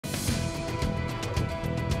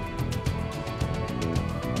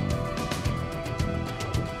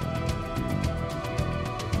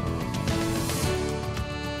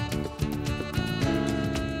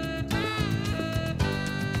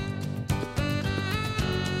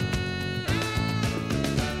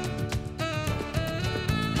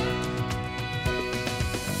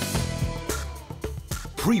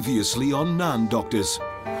Previously on Naan Doctors.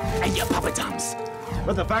 And your puppetums.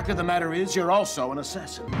 But the fact of the matter is, you're also an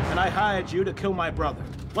assassin. And I hired you to kill my brother.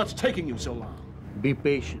 What's taking you so long? Be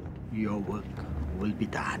patient. Your work will be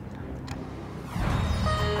done.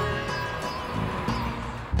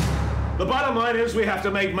 The bottom line is we have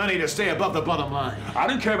to make money to stay above the bottom line. I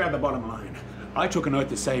don't care about the bottom line. I took an oath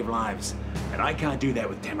to save lives, and I can't do that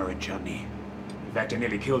with tamarind chutney. In fact, I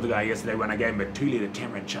nearly killed a guy yesterday when I gave him a 2-liter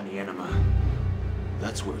tamarind chutney enema.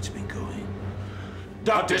 That's where it's been going.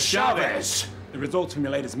 Dr. Chavez! The results from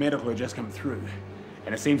your latest medical have just come through.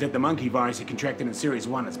 And it seems that the monkey virus you contracted in Series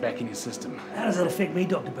 1 is back in your system. How does that affect me,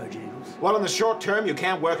 Dr. Bojangles? Well, in the short term, you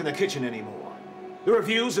can't work in the kitchen anymore. The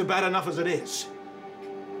reviews are bad enough as it is.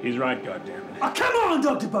 He's right, goddammit. Oh, come on,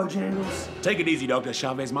 Dr. Bojangles! Take it easy, Dr.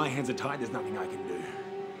 Chavez. My hands are tied. There's nothing I can do.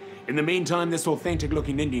 In the meantime, this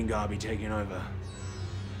authentic-looking Indian guy will be taking over.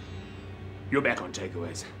 You're back on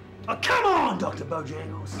takeaways. Oh, come on, Dr.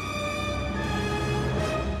 Bojangles!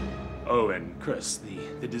 Oh, and Chris,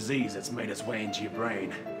 the disease that's made its way into your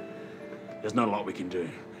brain. There's not a lot we can do,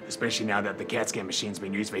 especially now that the CAT scan machine's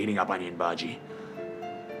been used for heating up onion bhaji.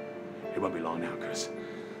 It won't be long now, Chris.